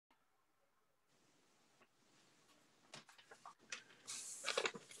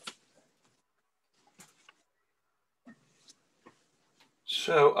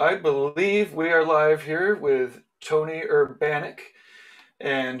So I believe we are live here with Tony Urbanek,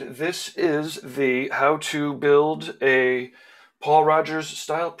 and this is the how to build a Paul Rogers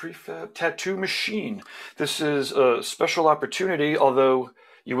style prefab tattoo machine. This is a special opportunity, although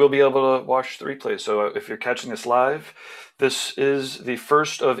you will be able to watch the replay. So if you're catching this live, this is the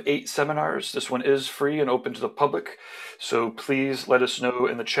first of 8 seminars. This one is free and open to the public. So please let us know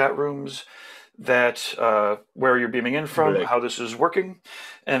in the chat rooms that where you're beaming in from, Right. how this is working,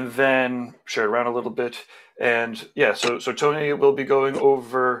 and then share it around a little bit. And yeah, so Tony will be going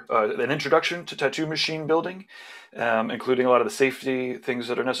over an introduction to tattoo machine building, including a lot of the safety things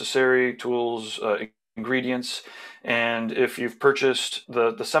that are necessary, tools, ingredients. And if you've purchased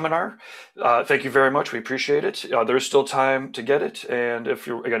the seminar, thank you very much. We appreciate it. There is still time to get it. And if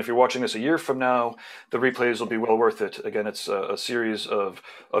you're watching this a year from now, the replays will be well worth it. Again, it's a series of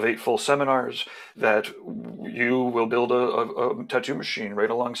 8 full seminars that you will build a tattoo machine right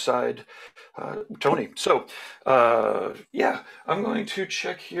alongside Tony. So, yeah, I'm going to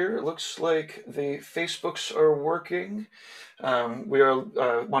check here. It looks like the Facebooks are working. We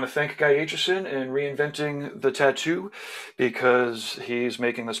want to thank Guy Aitchison and Reinventing the Tattoo because he's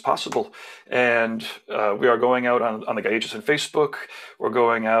making this possible. And we are going out on the Guy Aitchison Facebook. We're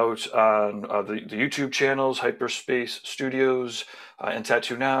going out on the YouTube channels, Hyperspace Studios and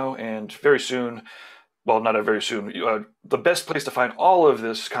Tattoo Now, and very soon. Well, not very soon. The best place to find all of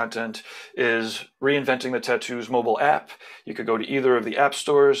this content is Reinventing the Tattoo's mobile app. You could go to either of the app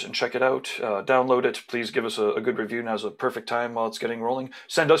stores and check it out, download it. Please give us a good review. Now's a perfect time while it's getting rolling.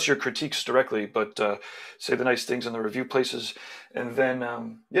 Send us your critiques directly, but say the nice things in the review places. And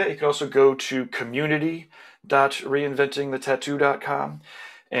then, yeah, you can also go to community.reinventingthetattoo.com.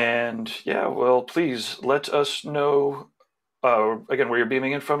 And yeah, well, please let us know again, where you're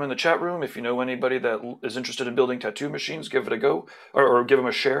beaming in from in the chat room. If you know anybody that is interested in building tattoo machines, give it a go or give them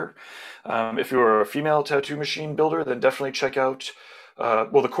a share. If you're a female tattoo machine builder, then definitely check out,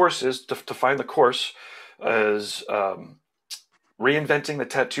 well, the course is, to find the course is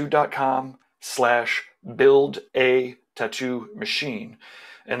reinventingthetattoo.com/build a tattoo machine.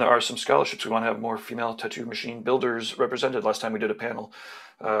 And there are some scholarships. We want to have more female tattoo machine builders represented. Last time we did a panel,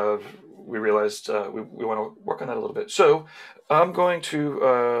 we realized we want to work on that a little bit. So I'm going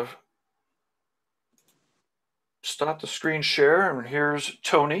to stop the screen share, and here's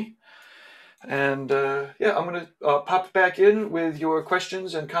Tony. And yeah, I'm going to pop back in with your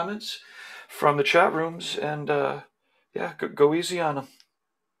questions and comments from the chat rooms, and yeah, go easy on them.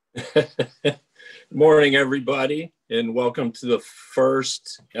 Morning, everybody, and welcome to the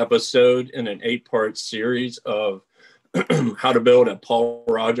first episode in an 8-part series of how to build a Paul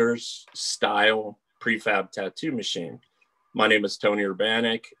Rogers style prefab tattoo machine. My name is Tony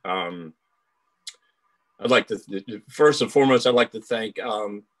Urbanek. I'd like to, first and foremost, I'd like to thank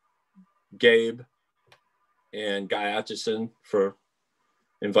Gabe and Guy Aitchison for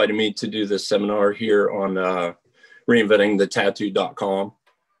inviting me to do this seminar here on reinventingthetattoo.com.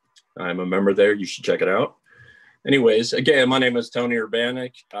 I'm a member there. You should check it out. Anyways, again, my name is Tony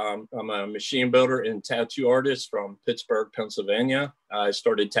Urbanek. I'm a machine builder and tattoo artist from Pittsburgh, Pennsylvania. I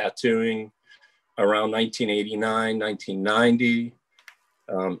started tattooing around 1989, 1990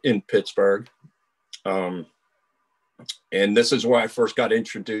 in Pittsburgh. And this is where I first got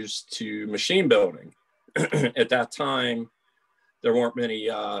introduced to machine building. At that time, there weren't many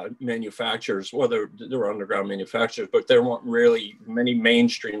manufacturers. Well, there were underground manufacturers, but there weren't really many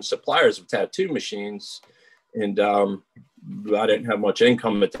mainstream suppliers of tattoo machines. And I didn't have much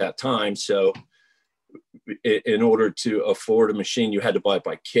income at that time. So in order to afford a machine, you had to buy it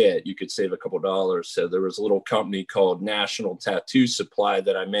by kit. You could save a couple dollars. So there was a little company called National Tattoo Supply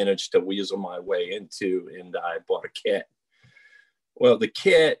that I managed to weasel my way into, and I bought a kit. Well, the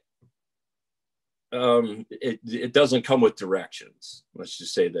kit, it doesn't come with directions. Let's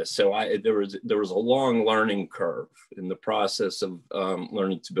just say this. So there was a long learning curve in the process of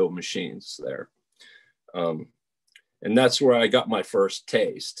learning to build machines there. And that's where I got my first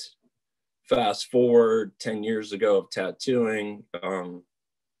taste. Fast forward 10 years ago of tattooing, I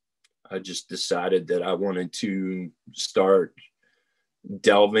just decided that I wanted to start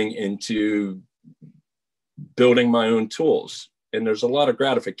delving into building my own tools. And there's a lot of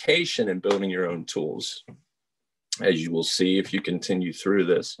gratification in building your own tools, as you will see if you continue through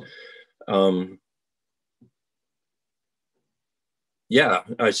this. Yeah,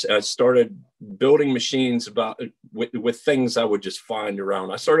 I started building machines with things I would just find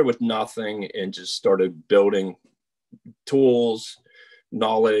around. I started with nothing and just started building tools,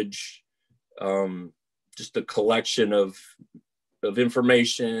 knowledge, just a collection of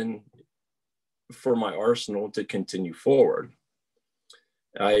information for my arsenal to continue forward.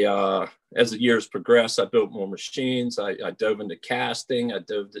 As the years progressed, I built more machines. I dove into casting. I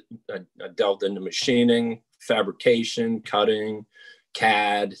delved into machining, fabrication, cutting,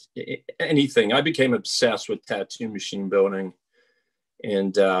 CAD, anything. I became obsessed with tattoo machine building,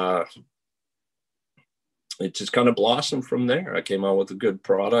 and it just kind of blossomed from there. I came out with a good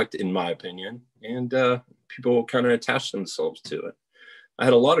product, in my opinion, and people kind of attached themselves to it. I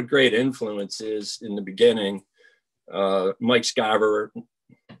had a lot of great influences in the beginning. Mike Skyver,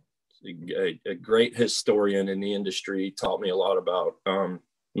 a great historian in the industry, taught me a lot about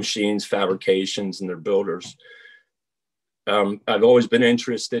machines, fabrications, and their builders. I've always been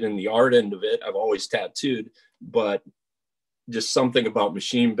interested in the art end of it. I've always tattooed, but just something about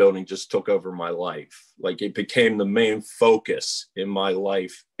machine building just took over my life. Like, it became the main focus in my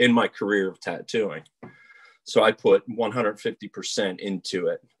life, in my career of tattooing. So I put 150% into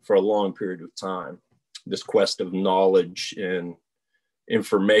it for a long period of time. This quest of knowledge and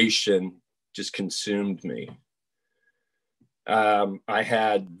information just consumed me. I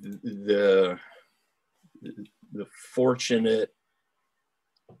had the fortunate,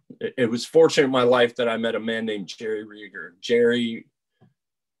 it was fortunate in my life that I met a man named Jerry Rieger. Jerry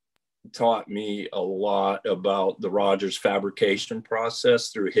taught me a lot about the Rogers fabrication process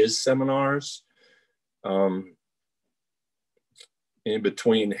through his seminars. In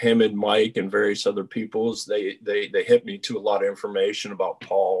between him and Mike and various other peoples, they hit me to a lot of information about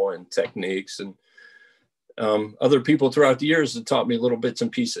Paul and techniques, and other people throughout the years that taught me little bits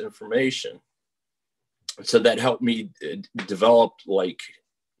and pieces of information. So that helped me develop like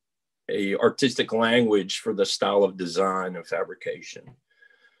a artistic language for the style of design and fabrication.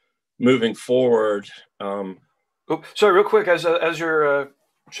 Moving forward. Sorry, real quick, as you're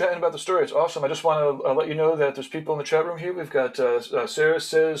chatting about the story, it's awesome. I just want to let you know that there's people in the chat room here. We've got Sarah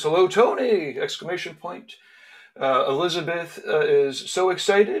says, "Hello, Tony!" Exclamation point. Elizabeth is so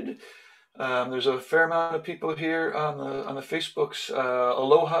excited. There's a fair amount of people here on the Facebooks.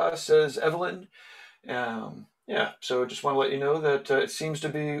 Aloha says Evelyn. Yeah, so just want to let you know that it seems to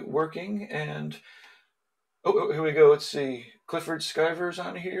be working. And here we go. Let's see. Clifford Skyver's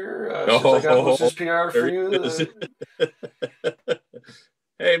on here. Says, I got Melissa's PR for you.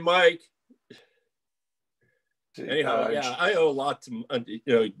 Hey, Mike. Anyhow, yeah, I owe a lot to,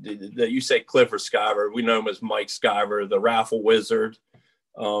 that you say Clifford Skyver. We know him as Mike Skyver, the raffle wizard.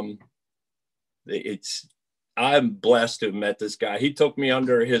 I'm blessed to have met this guy. He took me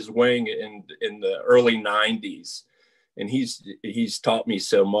under his wing in the early 90s, and he's taught me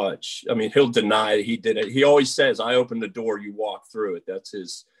so much. I mean, he'll deny he did it. He always says, "I opened the door, you walk through it." That's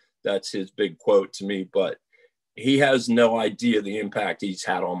his big quote to me. But he has no idea the impact he's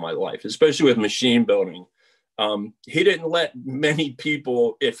had on my life, especially with machine building. He didn't let many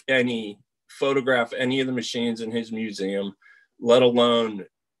people, if any, photograph any of the machines in his museum, let alone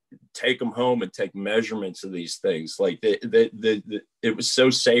take them home and take measurements of these things. Like it was so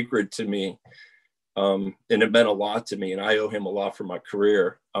sacred to me, and it meant a lot to me, and I owe him a lot for my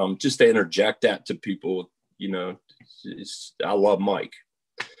career. Just to interject that to people, I love Mike.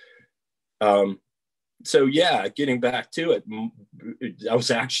 So yeah, getting back to it, I was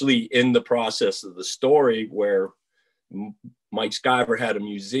actually in the process of the story where Mike Skyver had a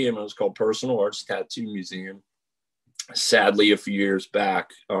museum. It was called Personal Arts Tattoo Museum. Sadly, a few years back,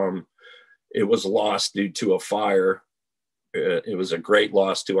 it was lost due to a fire. It was a great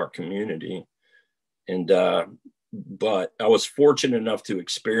loss to our community. And but I was fortunate enough to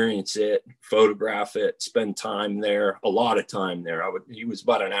experience it, photograph it, spend time there, a lot of time there. He was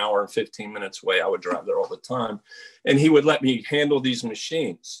about an hour and 15 minutes away. I would drive there all the time. And he would let me handle these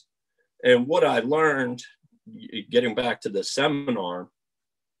machines. And what I learned, getting back to the seminar,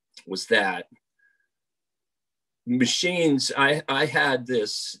 was that machines, I had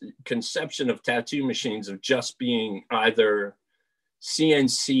this conception of tattoo machines of just being either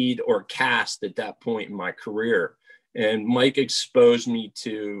CNC'd or cast at that point in my career. And Mike exposed me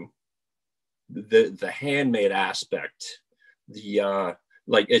to the handmade aspect,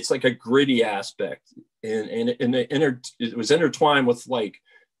 like it's like a gritty aspect, and it was intertwined with like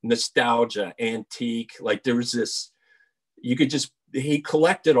nostalgia, antique. Like there was this, he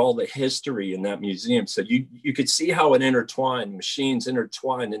collected all the history in that museum, so you could see how it intertwined. Machines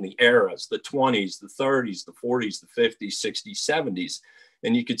intertwined in the eras, the 20s, the 30s, the 40s, the 50s, 60s, 70s,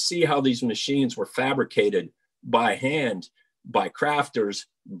 and you could see how these machines were fabricated by hand, by crafters,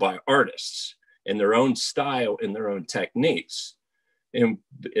 by artists in their own style, in their own techniques. And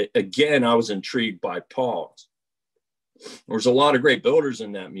again, I was intrigued by Paul. There was a lot of great builders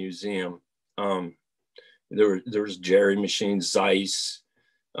in that museum. There was Jerry Machine, Zeiss,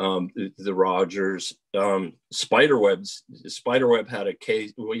 the Rogers, Spiderweb had a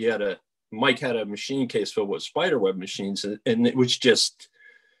case. Well, Mike had a machine case filled with spiderweb machines, and it was just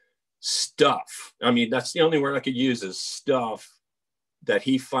stuff. I mean, that's the only word I could use, is stuff that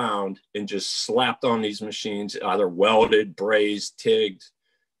he found and just slapped on these machines, either welded, brazed, tigged,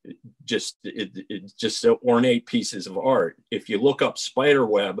 just ornate pieces of art. If you look up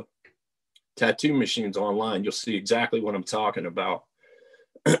spiderweb tattoo machines online, you'll see exactly what I'm talking about.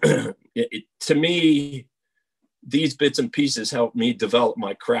 To me, these bits and pieces helped me develop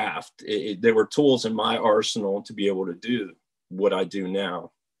my craft. They were tools in my arsenal to be able to do what I do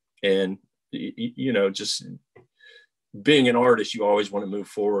now. And, just being an artist, you always want to move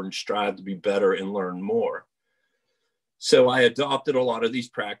forward and strive to be better and learn more. So I adopted a lot of these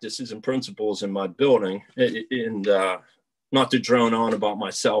practices and principles in my building, and not to drone on about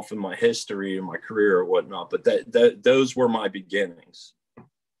myself and my history and my career or whatnot, but those were my beginnings.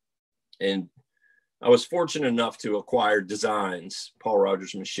 And I was fortunate enough to acquire designs, Paul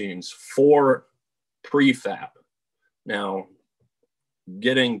Rogers machines, for Pre-Fab. Now,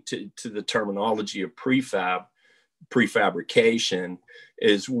 getting to the terminology of prefabrication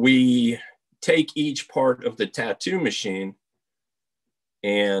is we take each part of the tattoo machine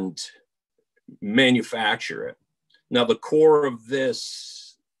and manufacture it. Now, the core of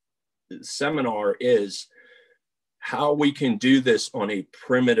this seminar is how we can do this on a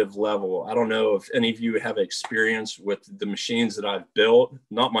primitive level. I don't know if any of you have experience with the machines that I've built,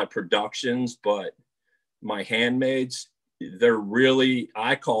 not my productions, but my handmades. They're really,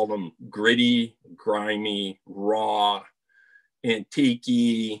 I call them gritty, grimy, raw,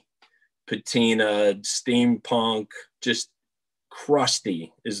 antique-y, patina, steampunk, just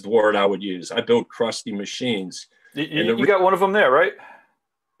crusty is the word I would use. I build crusty machines. You got one of them there, right?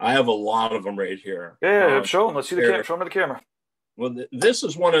 I have a lot of them right here. Yeah, show them. Let's see the camera. Show them the camera. Well, this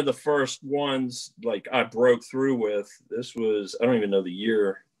is one of the first ones like I broke through with. This was, I don't even know the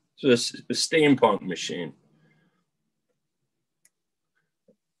year. It's a steampunk machine.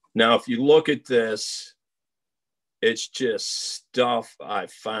 Now, if you look at this, it's just stuff I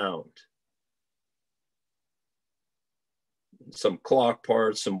found. Some clock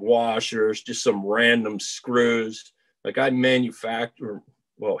parts, some washers, just some random screws. Like I manufacture,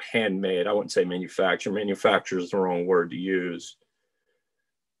 well, handmade. I wouldn't say manufacture. Manufacture is the wrong word to use.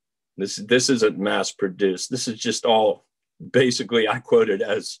 This isn't mass produced. This is just all basically I quoted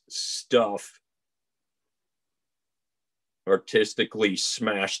as stuff artistically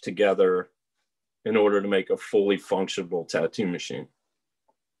smashed together in order to make a fully functional tattoo machine.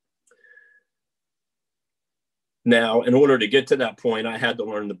 Now, in order to get to that point, I had to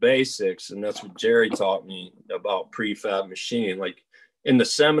learn the basics, and that's what Jerry taught me about prefab machine. Like in the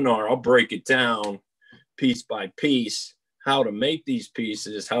seminar, I'll break it down piece by piece, how to make these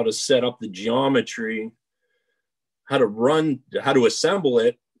pieces, how to set up the geometry, how to assemble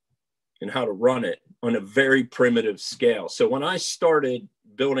it, and how to run it on a very primitive scale. So when I started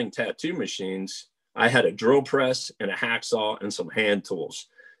building tattoo machines, I had a drill press and a hacksaw and some hand tools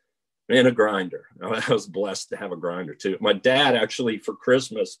and a grinder. I was blessed to have a grinder too. My dad actually for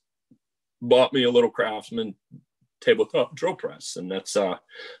Christmas bought me a little Craftsman tabletop drill press, and that's I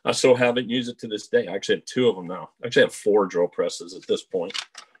still haven't used it to this day. I actually have two of them now. I actually have 4 drill presses at this point.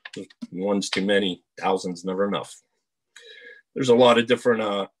 One's too many, thousands never enough. There's a lot of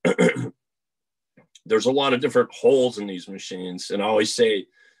different there's a lot of different holes in these machines, and I always say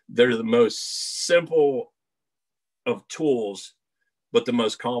they're the most simple of tools, but the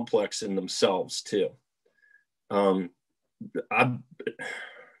most complex in themselves too.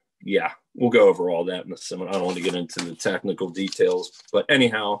 Yeah, we'll go over all that in the seminar. I don't want to get into the technical details, but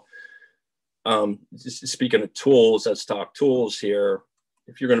anyhow, just speaking of tools, let's talk tools here.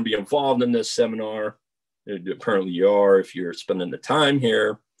 If you're going to be involved in this seminar, apparently you are, if you're spending the time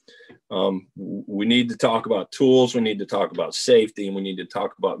here, we need to talk about tools, we need to talk about safety, and we need to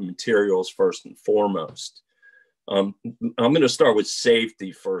talk about materials first and foremost. I'm going to start with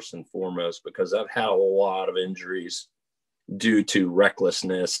safety first and foremost, because I've had a lot of injuries due to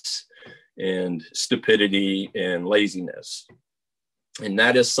recklessness and stupidity and laziness. And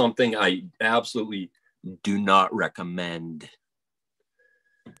that is something I absolutely do not recommend.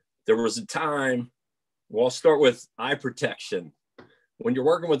 There was a time, well, I'll start with eye protection. When you're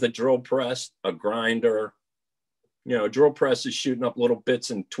working with a drill press, a grinder, a drill press is shooting up little bits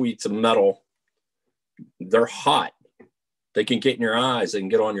and tweets of metal. They're hot. They can get in your eyes. They can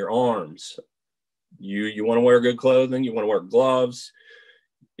get on your arms. You want to wear good clothing. You want to wear gloves.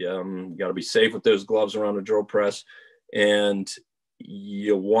 You got to be safe with those gloves around a drill press. And,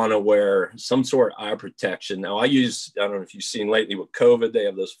 you want to wear some sort of eye protection. Now I don't know if you've seen lately with COVID, they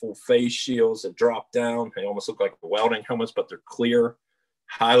have those full face shields that drop down. They almost look like welding helmets, but they're clear.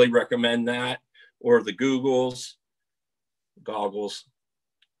 Highly recommend that. Or the goggles.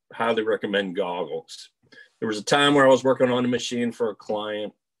 Highly recommend goggles. There was a time where I was working on a machine for a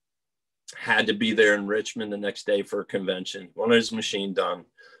client, had to be there in Richmond the next day for a convention. Wanted his machine done.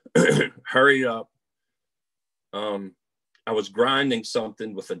 Hurry up. I was grinding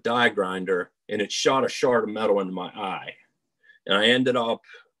something with a die grinder, and it shot a shard of metal into my eye. And I didn't go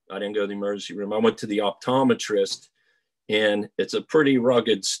to the emergency room. I went to the optometrist, and it's a pretty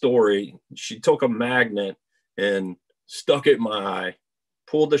rugged story. She took a magnet and stuck it in my eye,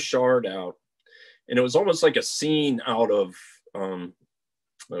 pulled the shard out. And it was almost like a scene out of,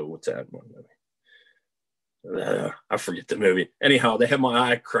 what's that one movie? I forget the movie. Anyhow, they had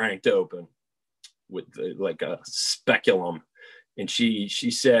my eye cranked open with like a speculum. And she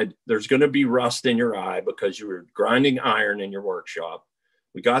said, there's going to be rust in your eye because you were grinding iron in your workshop.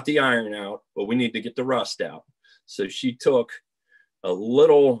 We got the iron out, but we need to get the rust out. So she took a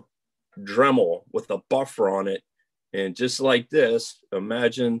little Dremel with a buffer on it. And just like this,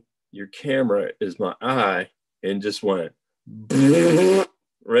 imagine your camera is my eye, and just went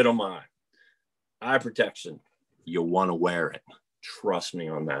right on my eye. Eye protection. You'll want to wear it. Trust me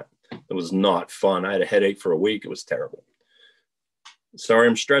on that. It was not fun. I had a headache for a week. It was terrible. Sorry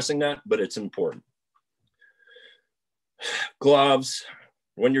I'm stressing that, but it's important. Gloves.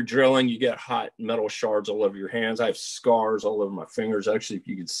 When you're drilling, you get hot metal shards all over your hands. I have scars all over my fingers. Actually, if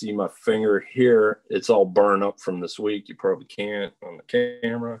you can see my finger here, it's all burned up from this week. You probably can't on the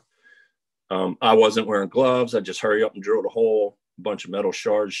camera. I wasn't wearing gloves. I just hurry up and drilled a hole. A bunch of metal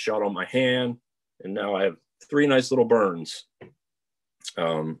shards shot on my hand. And now I have 3 nice little burns.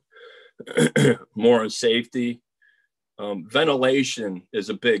 More on safety. Ventilation is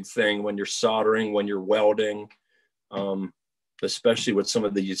a big thing when you're soldering, when you're welding, especially with some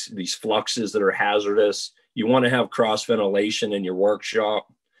of these fluxes that are hazardous. You want to have cross ventilation in your workshop.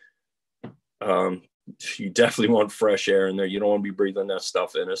 You definitely want fresh air in there. You don't want to be breathing that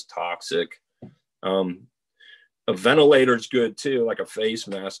stuff in. It's toxic. A ventilator is good too, like a face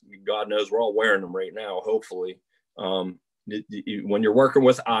mask. God knows we're all wearing them right now, hopefully. When you're working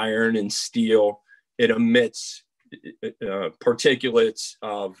with iron and steel, it emits particulates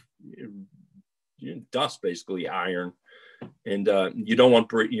of dust, basically iron, and you don't want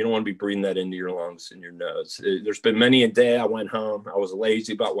to be breathing that into your lungs and your nose. There's been many a day I went home, I was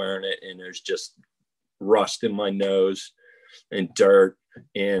lazy about wearing it, and there's just rust in my nose and dirt,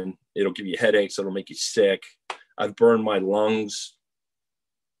 and it'll give you headaches. It'll make you sick. I've burned my lungs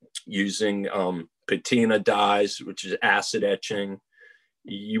using patina dyes, which is acid etching.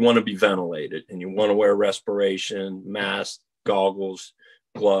 You want to be ventilated, and you want to wear respiration, mask, goggles,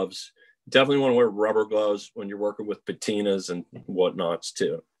 gloves. Definitely want to wear rubber gloves when you're working with patinas and whatnots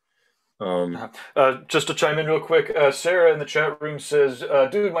too. Just to chime in real quick, Sarah in the chat room says,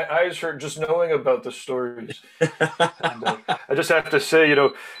 dude, my eyes hurt just knowing about the stories. And, I just have to say,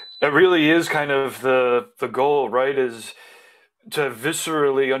 it really is kind of the goal, right? Is to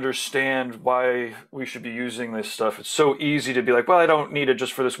viscerally understand why we should be using this stuff. It's so easy to be like, well, I don't need it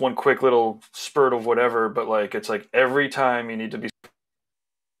just for this one quick little spurt of whatever, but like, it's like every time you need to be.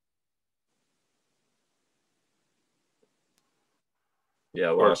 Yeah,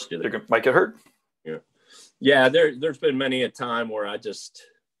 I lost you there. You might get hurt. Yeah. There's been many a time where I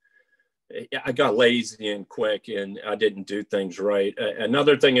got lazy and quick, and I didn't do things right.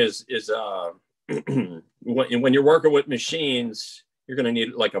 Another thing is when you're working with machines, you're going to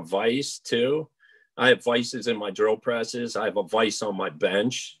need like a vise too. I have vices in my drill presses. I have a vise on my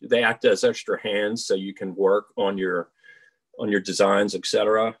bench. They act as extra hands so you can work on your designs,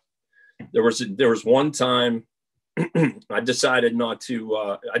 etc. There was one time I decided not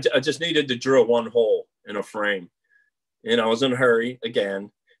to. I just needed to drill one hole in a frame, and I was in a hurry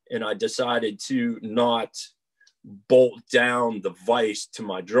again. And I decided to not bolt down the vise to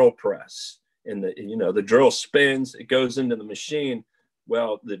my drill press. And the drill spins, it goes into the machine.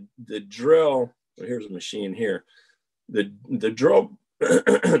 Well, the drill, here's a machine here. The drill,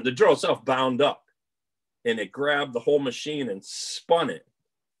 the drill itself bound up, and it grabbed the whole machine and spun it.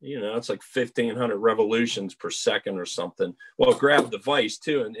 It's like 1,500 revolutions per second or something. Well, it grabbed the vise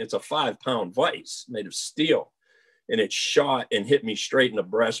too, and it's a 5-pound vise made of steel. And it shot and hit me straight in the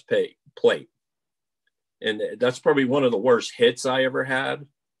breastplate. And that's probably one of the worst hits I ever had.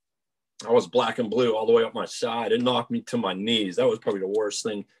 I was black and blue all the way up my side. It knocked me to my knees. That was probably the worst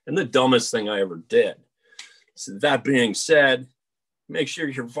thing and the dumbest thing I ever did. So that being said, make sure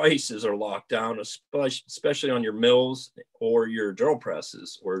your vices are locked down, especially on your mills or your drill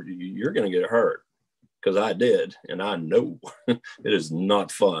presses, or you're going to get hurt. Because I did, and I know it is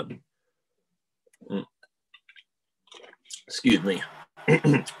not fun. Excuse me.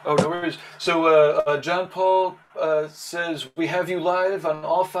 Oh, no worries. So John Paul says, we have you live on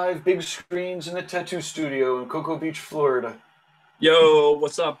all 5 big screens in the tattoo studio in Cocoa Beach, Florida. Yo,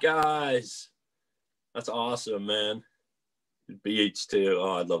 what's up, guys? That's awesome, man. Beach, too.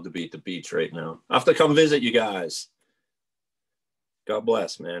 Oh, I'd love to be at the beach right now. I have to come visit you guys. God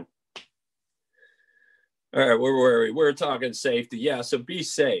bless, man. All right, where were we? We're talking safety. Yeah, so be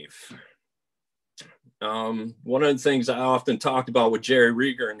safe. One of the things I often talked about with Jerry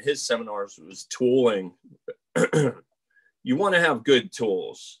Rieger in his seminars was tooling. You want to have good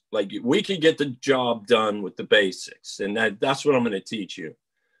tools. Like, we can get the job done with the basics, and that's what I'm going to teach you.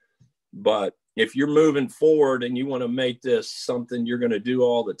 But if you're moving forward and you want to make this something you're going to do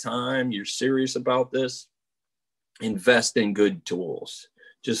all the time, you're serious about this, invest in good tools.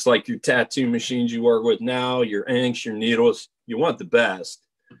 Just like your tattoo machines you work with now, your inks, your needles, you want the best.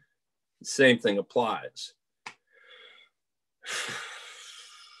 The same thing applies.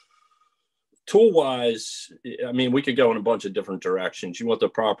 Tool-wise, I mean, we could go in a bunch of different directions. You want the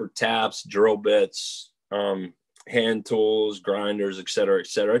proper taps, drill bits, hand tools, grinders, et cetera, et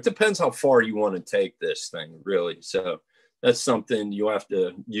cetera. It depends how far you want to take this thing, really. So that's something you have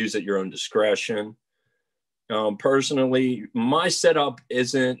to use at your own discretion. Personally, my setup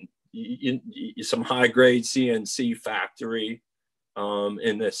isn't some high-grade CNC factory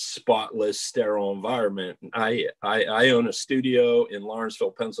in this spotless, sterile environment. I own a studio in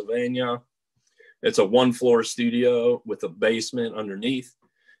Lawrenceville, Pennsylvania. It's a 1-floor studio with a basement underneath.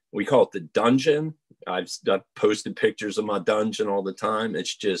 We call it the dungeon. I've posted pictures of my dungeon all the time.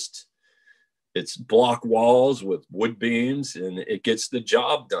 It's block walls with wood beams, and it gets the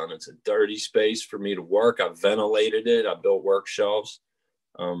job done. It's a dirty space for me to work. I've ventilated it. I built work shelves.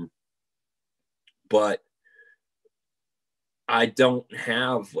 But I don't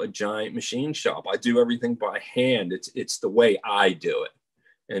have a giant machine shop. I do everything by hand. It's the way I do it.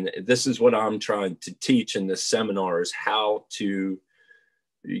 And this is what I'm trying to teach in this seminar, is how to,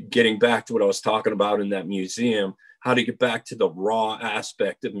 getting back to what I was talking about in that museum, how to get back to the raw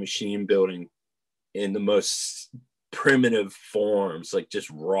aspect of machine building in the most primitive forms, like just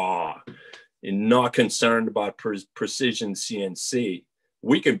raw, and not concerned about precision CNC.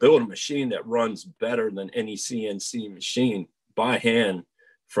 We can build a machine that runs better than any CNC machine by hand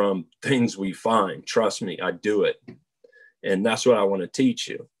from things we find. Trust me, I do it. And that's what I want to teach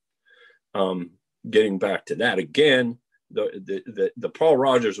you. Getting back to that again, the Paul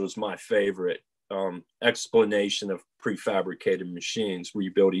Rogers was my favorite explanation of prefabricated machines, where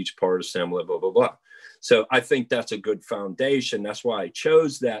you build each part, assemble it, blah, blah, blah. So I think that's a good foundation. That's why I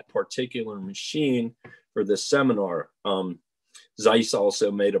chose that particular machine for this seminar. Zeiss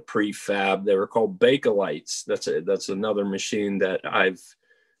also made a prefab. They were called Bakelite. That's another machine that I've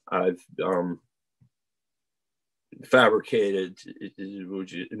fabricated,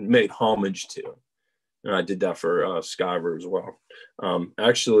 made homage to. And I did that for Skyver as well.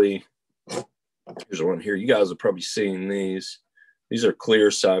 Actually, here's one here. You guys have probably seen these. These are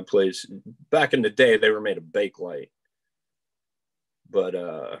clear side plates. Back in the day, they were made of Bakelite.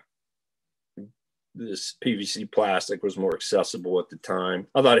 But this PVC plastic was more accessible at the time.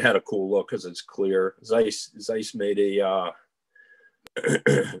 I thought it had a cool look because it's clear. Zeiss made a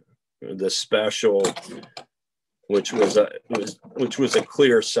the special, which was a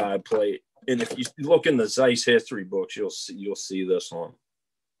clear side plate. And if you look in the Zeiss history books, you'll see this one.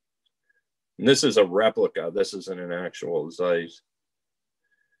 And this is a replica. This isn't an actual Zeiss.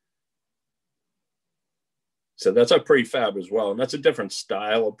 So that's a prefab as well. And that's a different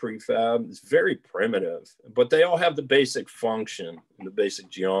style of prefab. It's very primitive, but they all have the basic function and the basic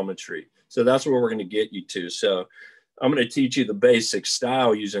geometry. So that's where we're going to get you to. So I'm going to teach you the basic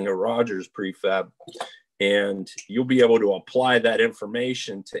style using a Rogers prefab, and you'll be able to apply that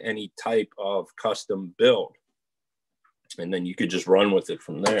information to any type of custom build. And then you could just run with it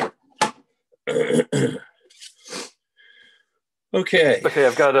from there. Okay,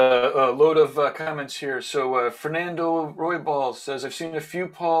 I've got a load of comments here. So Fernando Roybal says, I've seen a few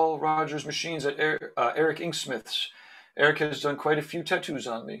Paul Rogers machines at Eric Inksmith's. Eric has done quite a few tattoos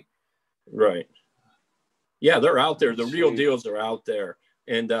on me. Right. Yeah, they're out there. The real deals are out there.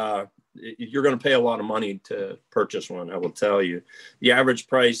 And you're going to pay a lot of money to purchase one, I will tell you. The average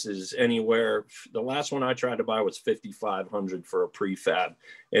price is anywhere. The last one I tried to buy was $5,500 for a prefab.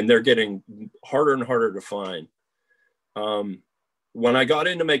 And they're getting harder and harder to find. when I got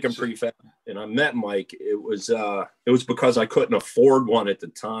into making prefab and I met Mike, it was because I couldn't afford one at the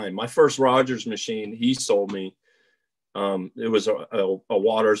time. My first Rogers machine he sold me, it was a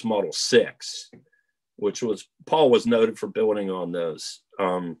Waters Model 6, which was, Paul was noted for building on those.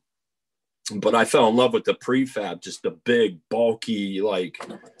 But I fell in love with the prefab, just the big, bulky, like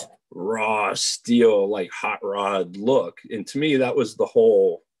raw steel, like hot rod look. And to me, that was the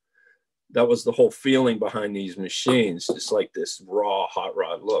whole feeling behind these machines, just like this raw hot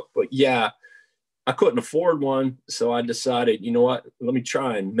rod look. But yeah, I couldn't afford one. So I decided, you know what, let me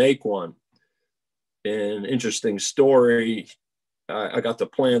try and make one. An interesting story. I got the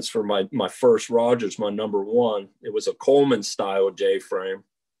plans for my first Rogers, my number one. It was a Coleman style J-frame.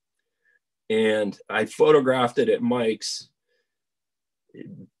 And I photographed it at Mike's,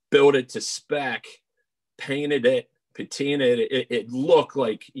 built it to spec, painted it, patinaed it. It looked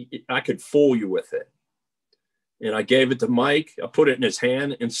like I could fool you with it. And I gave it to Mike. I put it in his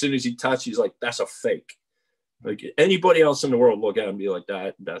hand. And as soon as he touched, he's like, that's a fake. Like anybody else in the world look at it and be like,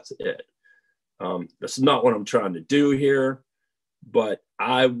 that's it. That's not what I'm trying to do here. But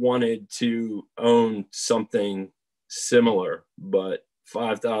I wanted to own something similar, but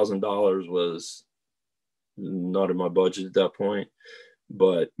 $5,000 was not in my budget at that point.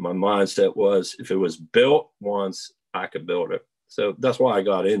 But my mindset was, if it was built once, I could build it. So that's why I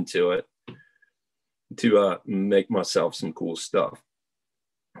got into it, to make myself some cool stuff.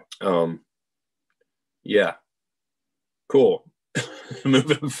 Yeah, cool.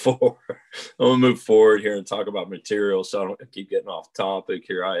 Moving forward, I'm gonna move forward here and talk about materials, so I don't keep getting off topic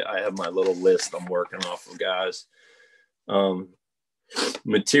here. I have my little list I'm working off of, guys.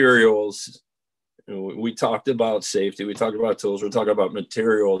 Materials. We talked about safety. We talked about tools. We're talking about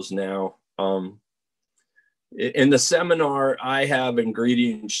materials now. In the seminar, I have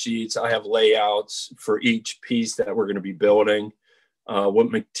ingredient sheets. I have layouts for each piece that we're going to be building.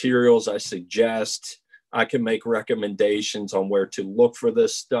 What materials I suggest. I can make recommendations on where to look for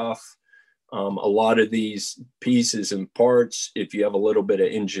this stuff. A lot of these pieces and parts, if you have a little bit of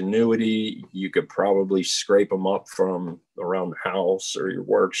ingenuity, you could probably scrape them up from around the house or your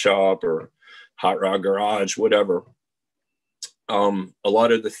workshop or hot rod garage, whatever. A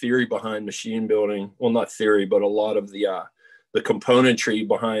lot of the theory behind machine building, well, not theory, but a lot of the componentry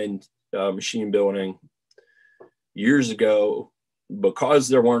behind machine building years ago, because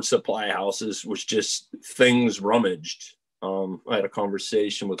there weren't supply houses, was just things rummaged. I had a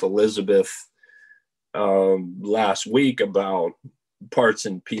conversation with Elizabeth last week about parts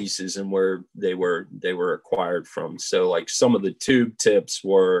and pieces and where they were acquired from. So like some of the tube tips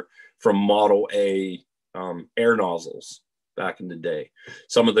were from Model A air nozzles back in the day.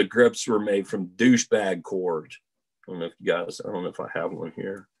 Some of the grips were made from douchebag cord. I don't know if I have one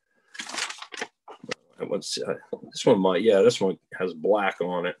here. This one might, yeah, this one has black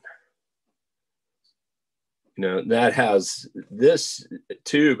on it. You know, this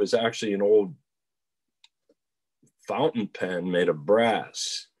tube is actually an old fountain pen made of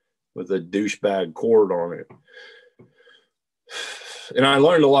brass with a douchebag cord on it. And I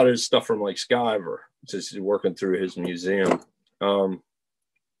learned a lot of this stuff from like Skyver, just working through his museum.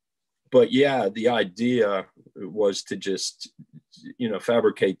 But yeah, the idea was to just,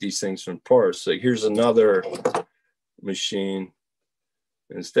 fabricate these things from parts. So here's another machine.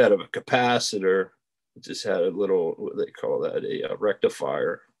 Instead of a capacitor, it just had a little, what do they call that? A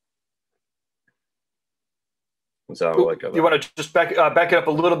rectifier. You want to just back it up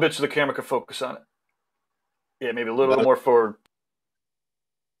a little bit so the camera can focus on it? Yeah, maybe a little more forward.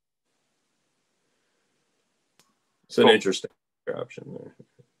 It's an interesting option there.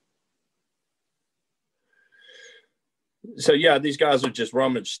 So yeah, these guys are just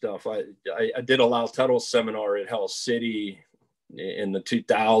rummage stuff. I did a Lyle Tuttle seminar at Hell City in the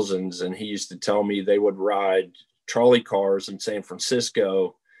 2000s, and he used to tell me they would ride trolley cars in San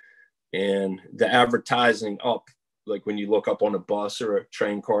Francisco, and the advertising up, like when you look up on a bus or a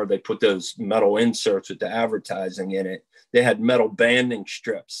train car, they put those metal inserts with the advertising in it. They had metal banding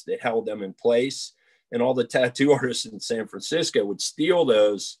strips that held them in place, and all the tattoo artists in San Francisco would steal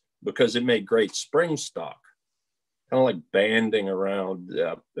those because it made great spring stock. Kind of like banding around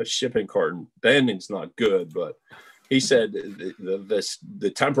a shipping carton. Banding's not good, but he said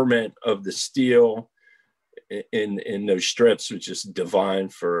the temperament of the steel in those strips was just divine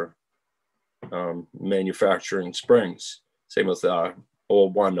for manufacturing springs. Same with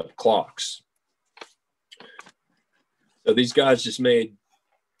old wind-up clocks. So these guys just made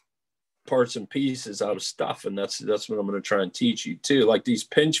parts and pieces out of stuff, and that's what I'm going to try and teach you too. Like these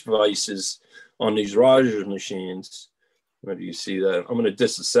pinch vices on these Rogers machines. Where do you see that? I'm going to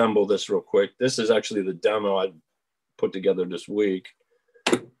disassemble this real quick. This is actually the demo I put together this week.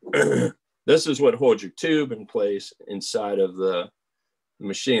 This is what holds your tube in place inside of the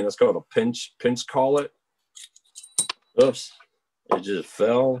machine. That's called a pinch collet. Oops, it just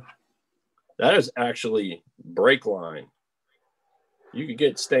fell. That is actually brake line. You could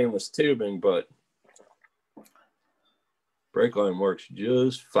get stainless tubing, but brake line works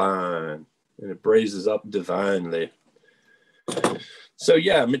just fine, and it brazes up divinely. So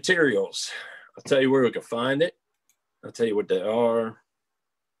yeah, materials. I'll tell you where we can find it. I'll tell you what they are,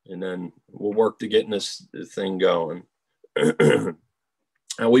 and then we'll work to getting this thing going. And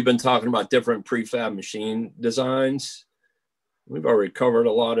we've been talking about different prefab machine designs. We've already covered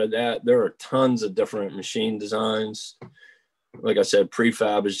a lot of that. There are tons of different machine designs. Like I said,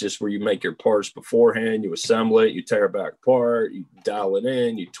 prefab is just where you make your parts beforehand, you assemble it, you tear it back apart, you dial it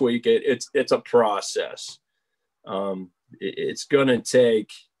in, you tweak it. It's a process. It's going to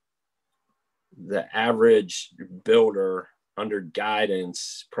take the average builder under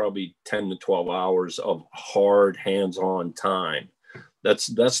guidance probably 10 to 12 hours of hard hands-on time.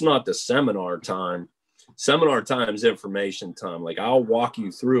 That's not the seminar time. Seminar time is information time. Like, I'll walk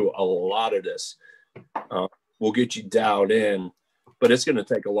you through a lot of this. We'll get you dialed in, but it's going to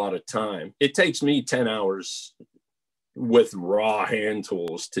take a lot of time. It takes me 10 hours with raw hand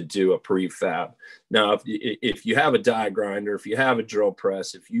tools to do a prefab. Now, if you have a die grinder, if you have a drill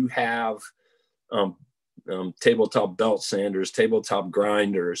press, if you have tabletop belt sanders, tabletop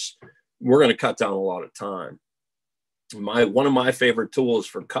grinders, we're going to cut down a lot of time. One of my favorite tools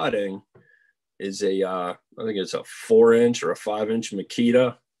for cutting is I think it's a 4-inch or a 5-inch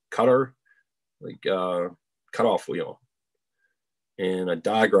Makita cutter, like cutoff wheel, and a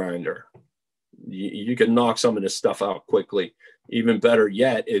die grinder. You can knock some of this stuff out quickly. Even better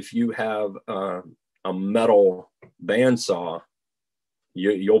yet, if you have a metal bandsaw,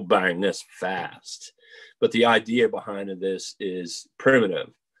 you'll bang this fast. But the idea behind this is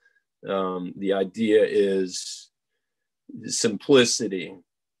primitive. The idea is simplicity,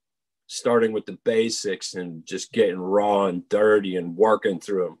 starting with the basics and just getting raw and dirty and working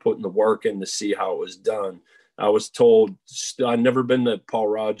through it and putting the work in to see how it was done. I was told, I've never been to Paul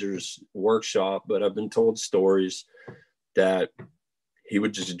Rogers' workshop, but I've been told stories that he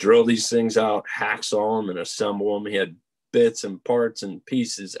would just drill these things out, hacksaw them and assemble them. He had bits and parts and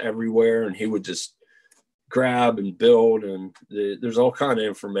pieces everywhere, and he would just grab and build. And there's all kind of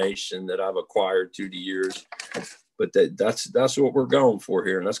information that I've acquired through the years. But that's what we're going for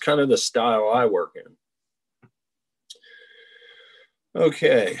here. And that's kind of the style I work in.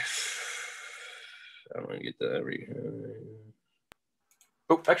 Okay. I'm going to get that.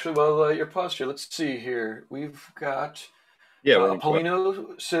 Oh, actually, while you're paused here, let's see here. We've got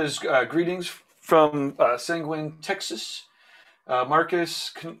Paulino says, greetings from Sanguine, Texas.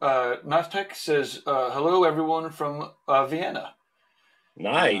 Marcus Notek says, hello, everyone from Vienna.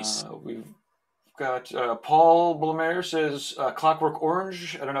 Nice. We've got Paul Blomer says, Clockwork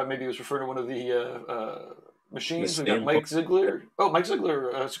Orange. I don't know, maybe he was referring to one of the machines. We've got Mike Ziegler. Oh, Mike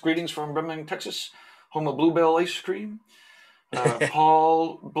Ziegler. Greetings from Birmingham, Texas, home of Bluebell ice cream.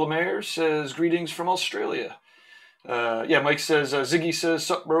 Paul Blomer says, greetings from Australia. Mike says, Ziggy says,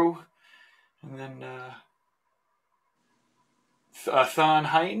 sup, bro. And then Thon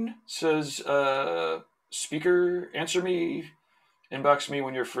Hein says, speaker, answer me, inbox me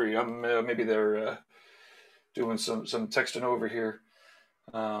when you're free. Maybe they're doing some texting over here.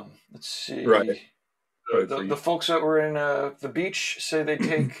 Let's see. Right. The folks that were in the beach say they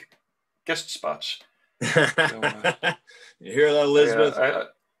take guest spots. So, you hear that, Elizabeth?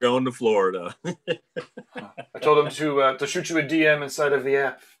 Going to Florida. I told them to shoot you a DM inside of the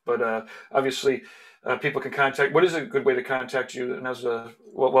app, but obviously people can contact. What is a good way to contact you? And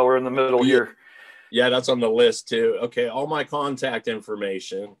while we're in the middle here. Yeah, that's on the list too. Okay, all my contact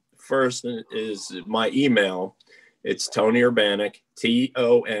information. First is my email. It's Tony Urbanek,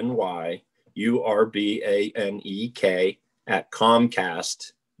 TonyUrbanek at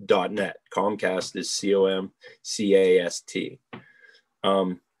Comcast.net. Comcast is COMCAST.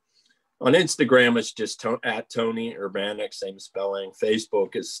 On Instagram, it's just at Tony Urbanek, same spelling.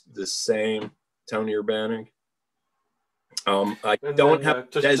 Facebook is the same, Tony Urbanek. I don't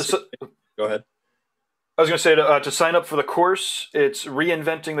have. Go ahead. I was going to say to sign up for the course, it's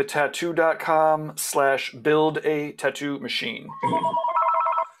reinventingthetattoo.com/build a tattoo machine.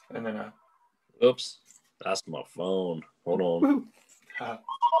 And then, oops, that's my phone. Hold on.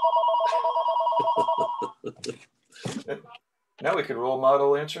 Now we could role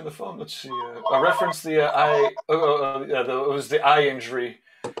model answering the phone. Let's see. I referenced the eye. It was the eye injury.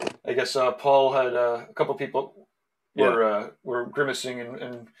 I guess Paul had a couple people were grimacing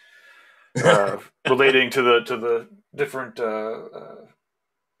and relating to the different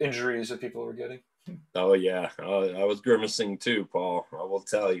injuries that people were getting. Oh yeah, I was grimacing too, Paul. I will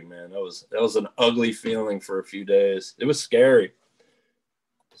tell you, man, that was an ugly feeling for a few days. It was scary,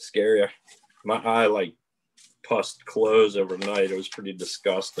 scary. My eye like pussed close overnight. It was pretty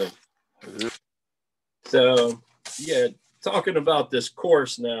disgusting. So yeah, talking about this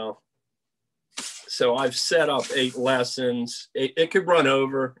course now. So I've set up 8 lessons. It could run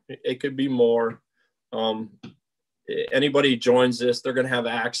over. It could be more. Um, Anybody joins this, they're going to have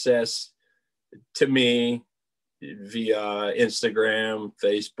access to me via Instagram,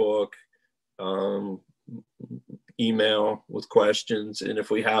 Facebook, um, email with questions. And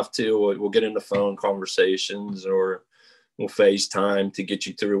if we have to, we'll get into phone conversations or we'll FaceTime to get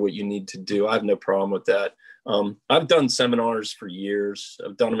you through what you need to do. I have no problem with that. I've done seminars for years.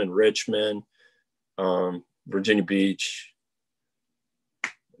 I've done them in Richmond, Virginia Beach,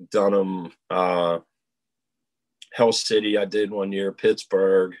 done them, Hell City. I did one year,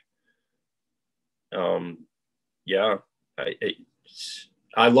 Pittsburgh. Yeah,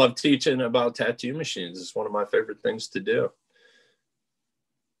 I love teaching about tattoo machines. It's one of my favorite things to do.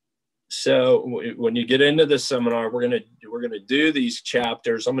 So when you get into this seminar, we're gonna do these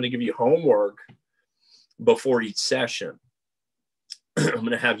chapters. I'm gonna give you homework before each session. I'm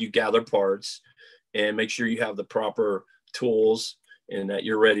gonna have you gather parts and make sure you have the proper tools and that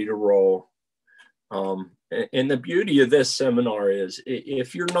you're ready to roll. And the beauty of this seminar is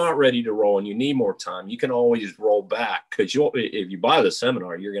if you're not ready to roll and you need more time, you can always roll back, because if you buy the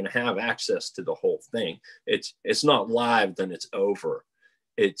seminar, you're going to have access to the whole thing. It's not live, then it's over.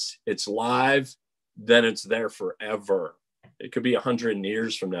 It's live, then it's there forever. It could be 100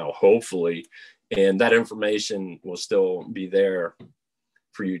 years from now, hopefully, and that information will still be there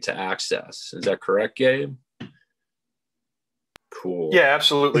for you to access. Is that correct, Gabe? Cool. Yeah,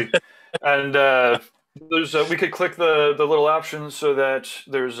 absolutely. And there's we could click the little options so that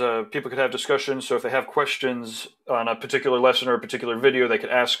there's people could have discussions. So if they have questions on a particular lesson or a particular video, they could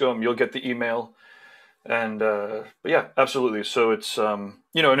ask them. You'll get the email. And but yeah, absolutely. So it's and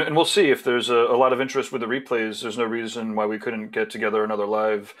we'll see if there's a lot of interest with the replays. There's no reason why we couldn't get together another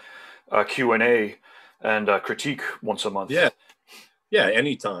live Q&A and critique once a month. Yeah,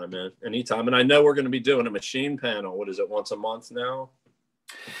 anytime, man, anytime. And I know we're going to be doing a machine panel. What is it, once a month now?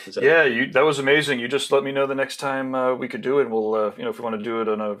 That was amazing. You just let me know the next time we could do it. We'll, if we want to do it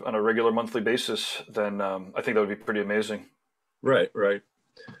on a regular monthly basis, then I think that would be pretty amazing. Right.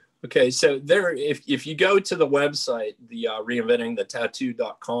 Okay, so there, if you go to the website, the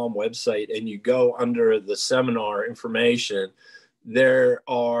reinventingthetattoo.com website, and you go under the seminar information, there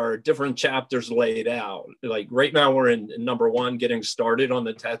are different chapters laid out. Like right now, we're in number 1, getting started on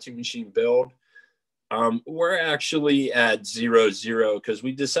the tattoo machine build. We're actually at 0 because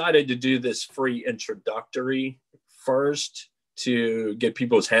we decided to do this free introductory first to get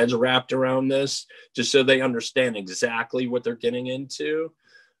people's heads wrapped around this, just so they understand exactly what they're getting into.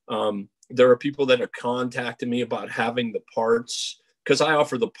 There are people that have contacted me about having the parts, because I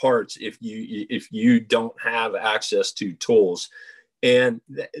offer the parts if you don't have access to tools. And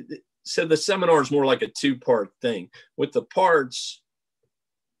so the seminar is more like a 2-part thing. With the parts,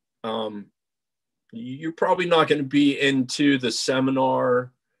 you're probably not going to be into the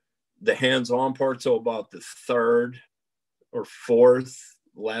seminar, the hands-on part, till about the 3rd or 4th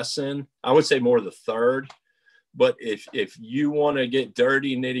lesson. I would say more the 3rd. But if you want to get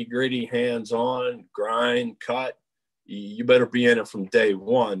dirty, nitty-gritty, hands-on, grind, cut, you better be in it from day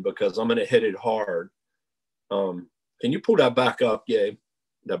 1, because I'm going to hit it hard. Can you pull that back up, Gabe?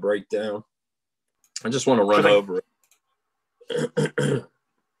 That breakdown? I just want to run over it.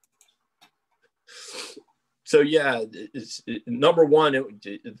 So yeah, number 1,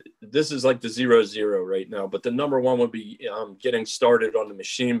 this is like the 0 right now, but the number 1 would be getting started on the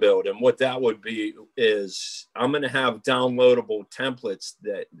machine build. And what that would be is I'm going to have downloadable templates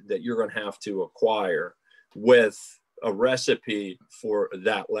that you're going to have to acquire with a recipe for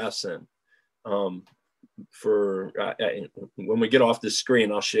that lesson. When we get off the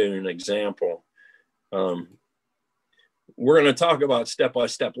screen, I'll show you an example. We're going to talk about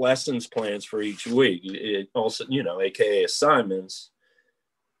step-by-step lessons plans for each week. It also, AKA assignments.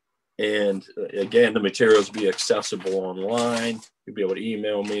 And again, the materials will be accessible online. You'll be able to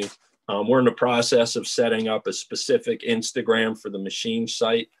email me. We're in the process of setting up a specific Instagram for the machine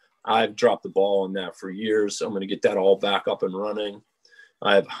site. I've dropped the ball on that for years. So I'm going to get that all back up and running.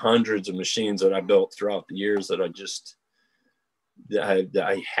 I have hundreds of machines that I built throughout the years that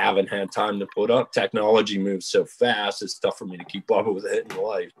I haven't had time to put up. Technology moves so fast, it's tough for me to keep up with it in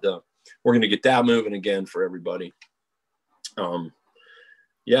life. So we're going to get that moving again for everybody.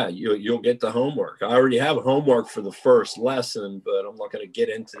 Yeah, you'll get the homework. I already have homework for the first lesson, but I'm not going to get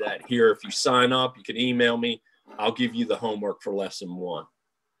into that here. If you sign up, you can email me. I'll give you the homework for lesson 1.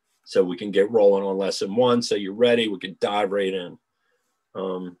 So we can get rolling on lesson 1. So you're ready. We can dive right in.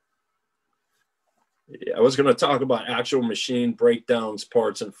 I was going to talk about actual machine breakdowns,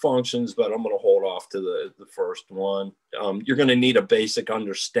 parts, and functions, but I'm going to hold off to the first one. You're going to need a basic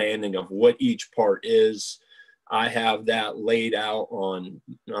understanding of what each part is. I have that laid out on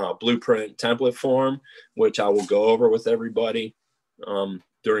blueprint template form, which I will go over with everybody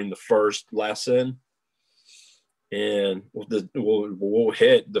during the first lesson. And we'll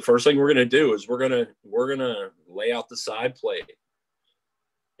hit, the first thing we're going to do is we're going to lay out the side plate.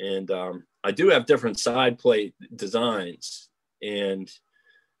 And I do have different side plate designs. And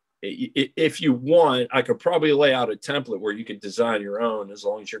if you want, I could probably lay out a template where you could design your own as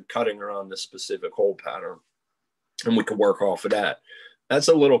long as you're cutting around this specific hole pattern. And we can work off of that. That's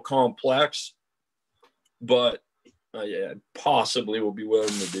a little complex, but yeah, possibly will be willing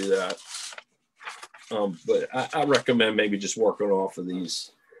to do that. But I recommend maybe just working off of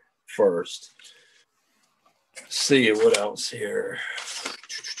these first. Let's see what else here.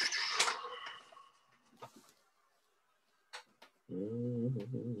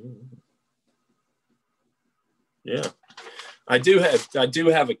 Yeah, I do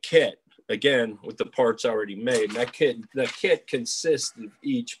have a kit, again, with the parts already made. And that kit consists of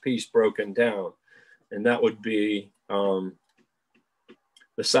each piece broken down, and that would be the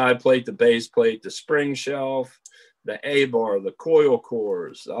side plate, the base plate, the spring shelf, the A-bar, the coil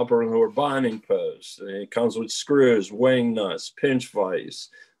cores, the upper and lower binding posts. It comes with screws, wing nuts, pinch vise,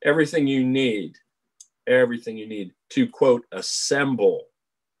 everything you need to, quote, assemble.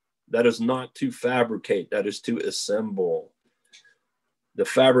 That is not to fabricate, that is to assemble. The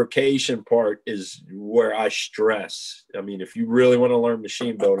fabrication part is where I stress. I mean, if you really want to learn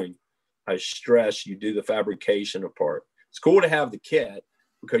machine building, I stress you do the fabrication part. It's cool to have the kit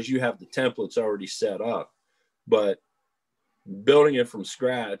because you have the templates already set up, but building it from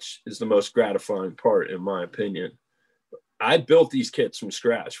scratch is the most gratifying part, in my opinion. I built these kits from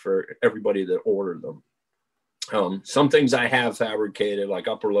scratch for everybody that ordered them. Some things I have fabricated, like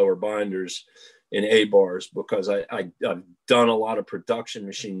upper lower binders and A-bars, because I've done a lot of production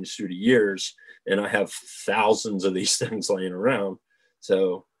machines through the years, and I have thousands of these things laying around.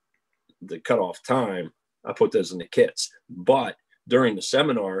 So the cutoff time, I put those in the kits. But during the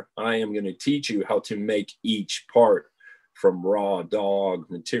seminar, I am going to teach you how to make each part from raw dog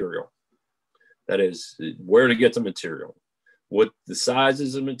material. That is, where to get the material, what the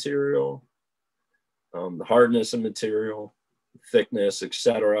sizes of material, the hardness of material, thickness,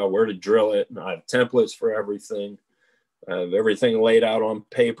 etc., where to drill it. And I have templates for everything. I have everything laid out on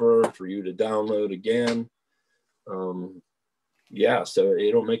paper for you to download again. Yeah, so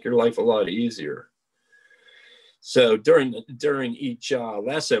it'll make your life a lot easier. So during each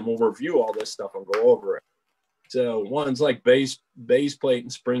lesson, we'll review all this stuff and go over it. So one's like base plate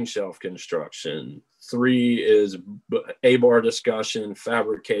and spring shelf construction. 3 is A-bar discussion,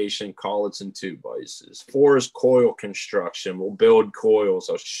 fabrication, collets, and tube vices. 4 is coil construction. We'll build coils.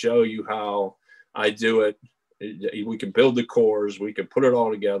 I'll show you how I do it. We can build the cores. We can put it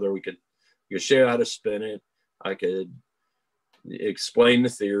all together. We could show you how to spin it. I could explain the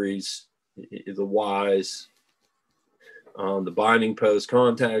theories, the whys, the binding post,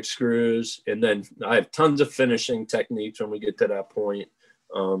 contact screws, and then I have tons of finishing techniques when we get to that point.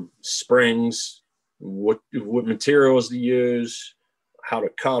 Springs, what materials to use, how to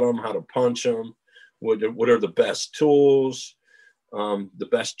cut them, how to punch them, what are the best tools, the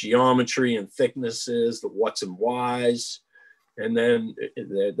best geometry and thicknesses, the what's and whys. And then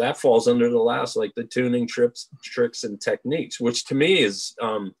that falls under the last, like the tuning tricks and techniques, which to me is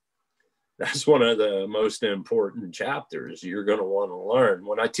that's one of the most important chapters you're going to want to learn.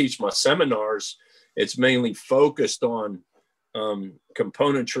 When I teach my seminars, it's mainly focused on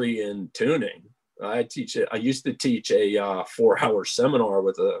componentry and tuning. I used to teach a 4-hour seminar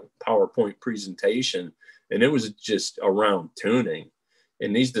with a PowerPoint presentation, and it was just around tuning.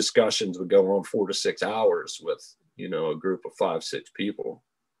 And these discussions would go on 4 to 6 hours with, a group of 5-6 people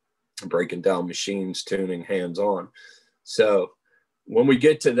breaking down machines, tuning, hands-on. So when we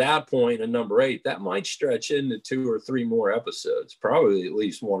get to that point in number 8, that might stretch into 2 or 3 more episodes, probably at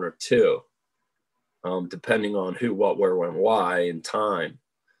least 1 or 2, depending on who, what, where, when, why, and time.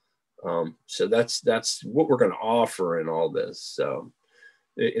 So that's what we're going to offer in all this. So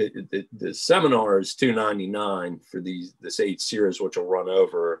the seminar is $299 for this 8 series, which will run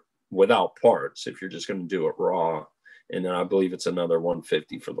over without parts if you're just going to do it raw. And then I believe it's another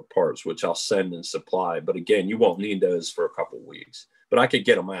 $150 for the parts, which I'll send and supply. But again, you won't need those for a couple of weeks. but I could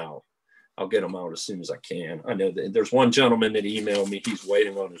get them out. I'll get them out as soon as I can. I know that there's one gentleman that emailed me. He's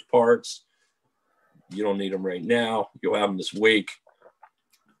waiting on his parts. You don't need them right now. You'll have them this week.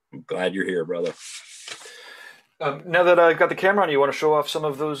 I'm glad you're here, brother. Now that I've got the camera on, you want to show off some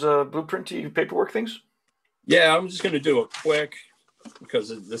of those blueprinty paperwork things? Yeah, I'm just going to do a quick,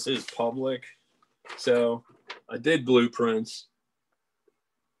 because this is public. So I did blueprints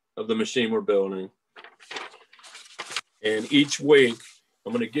of the machine we're building. And each week,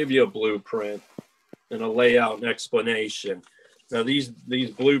 I'm going to give you a blueprint and a layout and explanation. Now, these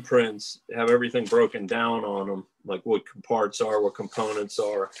blueprints have everything broken down on them, like what parts are, what components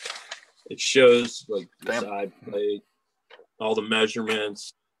are. It shows like the side plate, all the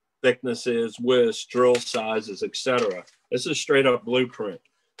measurements, thicknesses, widths, drill sizes, etc. This is straight up blueprint.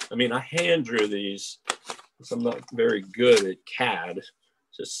 I mean, I hand drew these because I'm not very good at CAD. It's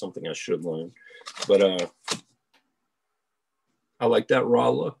just something I should learn. But I like that raw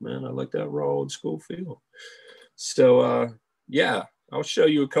look, man. I like that raw old school feel. So yeah, I'll show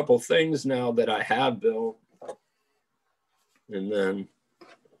you a couple things now that I have built. And then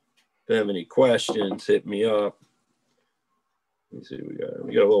if you have any questions, hit me up. Let me see, we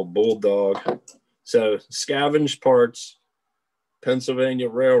got a little bulldog. So scavenged parts, Pennsylvania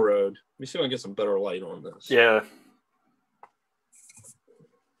Railroad. Let me see if I can get some better light on this. Yeah.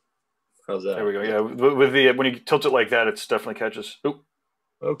 How's that? There we go. Yeah, with the when you tilt it like that, it definitely catches. Oop.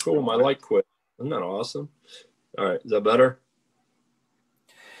 Oh, cool. My light quit. Isn't that awesome? All right. Is that better?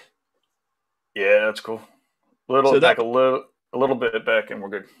 Yeah, that's cool. A little bit back, and we're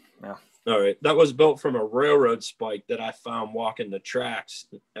good. Yeah. All right. That was built from a railroad spike that I found walking the tracks,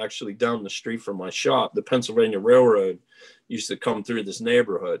 actually down the street from my shop. The Pennsylvania Railroad used to come through this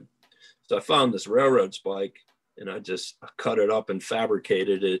neighborhood. So I found this railroad spike, and I just cut it up and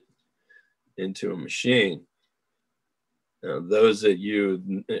fabricated it into a machine. Now, those that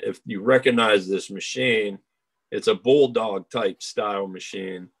if you recognize this machine, it's a bulldog type style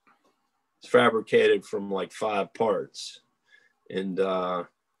machine. It's fabricated from like 5 parts. And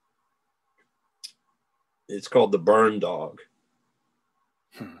it's called the Burn Dog.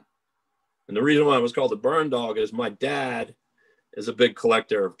 And the reason why it was called the Burn Dog is my dad is a big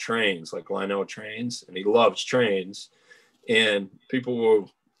collector of trains, like Lionel trains, and he loves trains. And people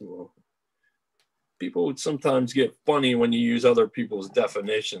would sometimes get funny when you use other people's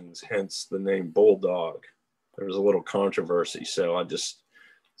definitions, hence the name Bulldog. There was a little controversy, so I just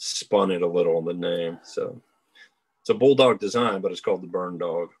spun it a little in the name. So it's a Bulldog design, but it's called the Burn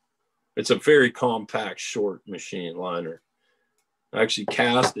Dog. It's a very compact, short machine liner. I actually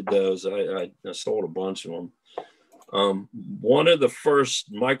casted those. I sold a bunch of them. One of the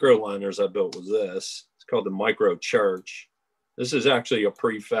first micro liners I built was this. It's called the Micro Church. This is actually a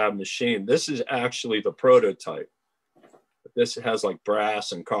prefab machine. This is actually the prototype. This has like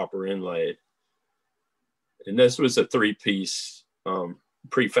brass and copper inlaid. And this was a 3-piece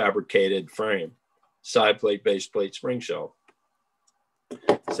prefabricated frame. Side plate, base plate, spring shelf.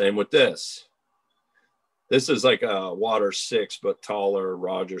 Same with this. This is like a water 6, but taller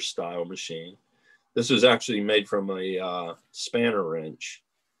Rogers style machine. This was actually made from a spanner wrench.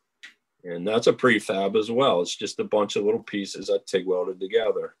 And that's a prefab as well. It's just a bunch of little pieces I TIG welded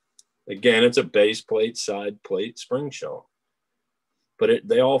together. Again, it's a base plate, side plate, spring shelf. But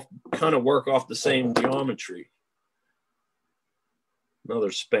they all kind of work off the same geometry.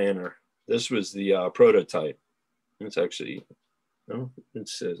 Another spanner. This was the prototype. It's actually, no, it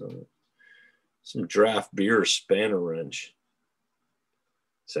says on it. Some draft beer spanner wrench.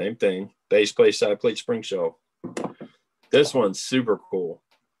 Same thing. Base plate, side plate, spring shelf. This one's super cool.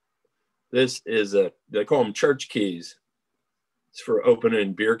 This is they call them church keys. It's for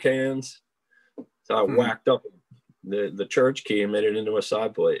opening beer cans. So I whacked up the church key and made it into a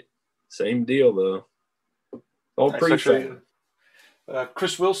side plate. Same deal though. All prefab.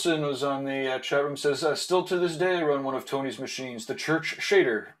 Chris Wilson was on the chat room, says, still to this day I run one of Tony's machines, the Church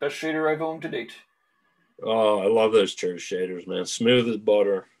Shader. Best shader I've owned to date. Oh, I love those church shaders, man. Smooth as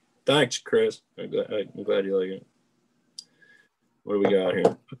butter. Thanks, Chris. I'm glad you like it. What do we got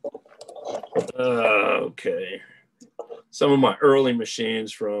here? Okay. Some of my early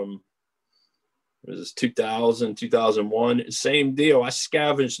machines from, what is this, 2000, 2001. Same deal. I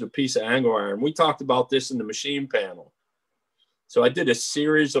scavenged a piece of angle iron. We talked about this in the machine panel. So I did a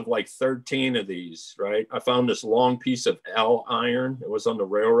series of like 13 of these, right? I found this long piece of L iron. It was on the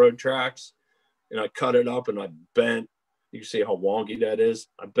railroad tracks. And I cut it up and I bent. You can see how wonky that is.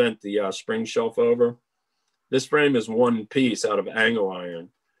 I bent the spring shelf over. This frame is one piece out of angle iron.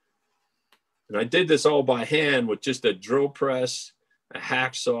 And I did this all by hand with just a drill press a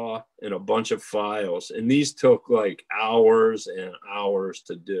hacksaw, and a bunch of files. And these took like hours and hours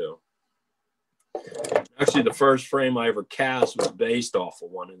to do. Actually, the first frame I ever cast was based off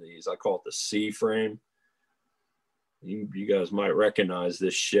of one of these. I call it the C frame. You guys might recognize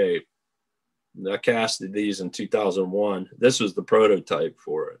this shape. I casted these in 2001. This was the prototype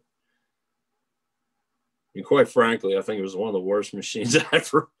for it. And quite frankly, I think it was one of the worst machines I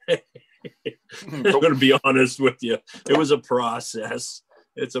ever made. I'm going to be honest with you. It was a process.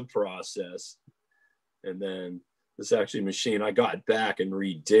 It's a process. And then this actually machine I got back and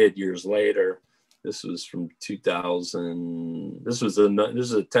redid years later. This was from 2000. This is the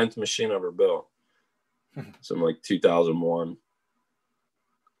 10th machine I ever built. So in like 2001.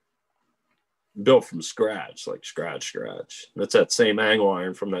 Built from scratch, like scratch. That's that same angle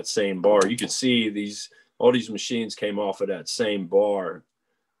iron from that same bar. You could see all these machines came off of that same bar,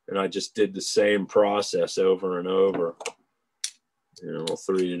 and I just did the same process over and over.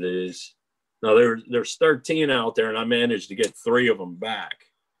 3 of these. Now there's 13 out there, and I managed to get 3 of them back.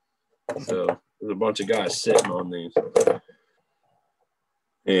 So there's a bunch of guys sitting on these.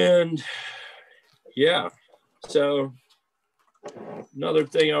 And yeah, so another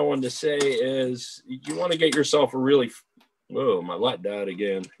thing I wanted to say is you want to get yourself a really, my light died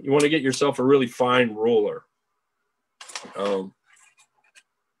again. You want to get yourself a really fine ruler.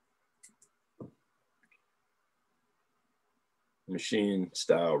 Machine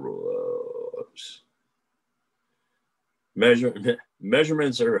style rulers.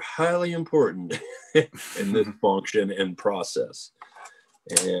 Measurements are highly important in this function and process.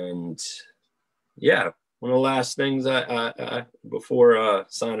 And yeah, one of the last things I before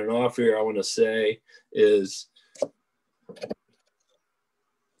signing off here, I want to say is I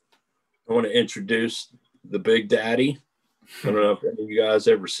want to introduce the Big Daddy. I don't know if any of you guys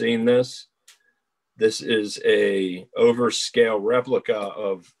ever seen this. This is a overscale replica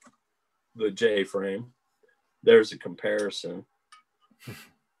of the J frame. There's a comparison.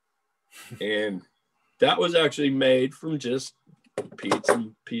 And that was actually made from just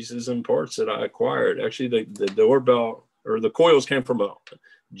pieces and parts that I acquired. Actually, the doorbell or the coils came from a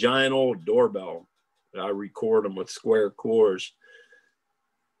giant old doorbell. I record them with square cores.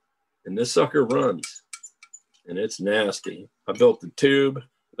 And this sucker runs. And it's nasty. I built the tube,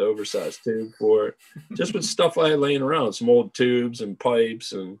 the oversized tube for it, just with stuff I had laying around, some old tubes and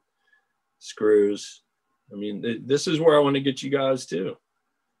pipes and screws. I mean, this is where I want to get you guys to.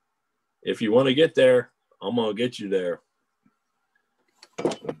 If you want to get there, I'm going to get you there.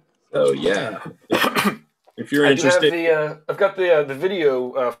 So, yeah. If you're interested. I've got the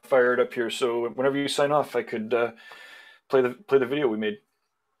video fired up here, so whenever you sign off, I could play the video we made.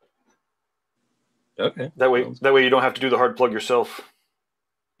 Okay. That way you don't have to do the hard plug yourself.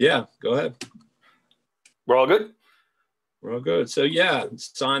 Yeah, go ahead. We're all good? We're all good. So yeah,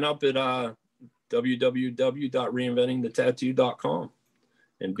 sign up at www.reinventingthetattoo.com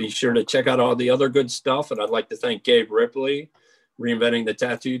and be sure to check out all the other good stuff. And I'd like to thank Gabe Ripley,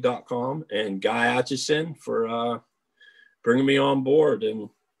 reinventingthetattoo.com, and Guy Atchison for bringing me on board. And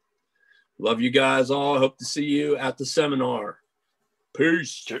love you guys all. Hope to see you at the seminar.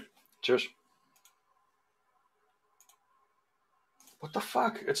 Peace. Cheers. What the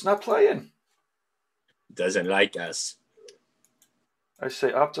fuck? It's not playing. Doesn't like us. I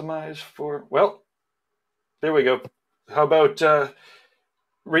say optimize for, well, there we go. How about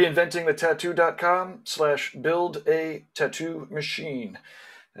reinventingthetattoo.com/build a tattoo machine.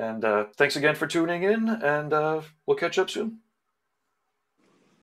 And thanks again for tuning in, and we'll catch up soon.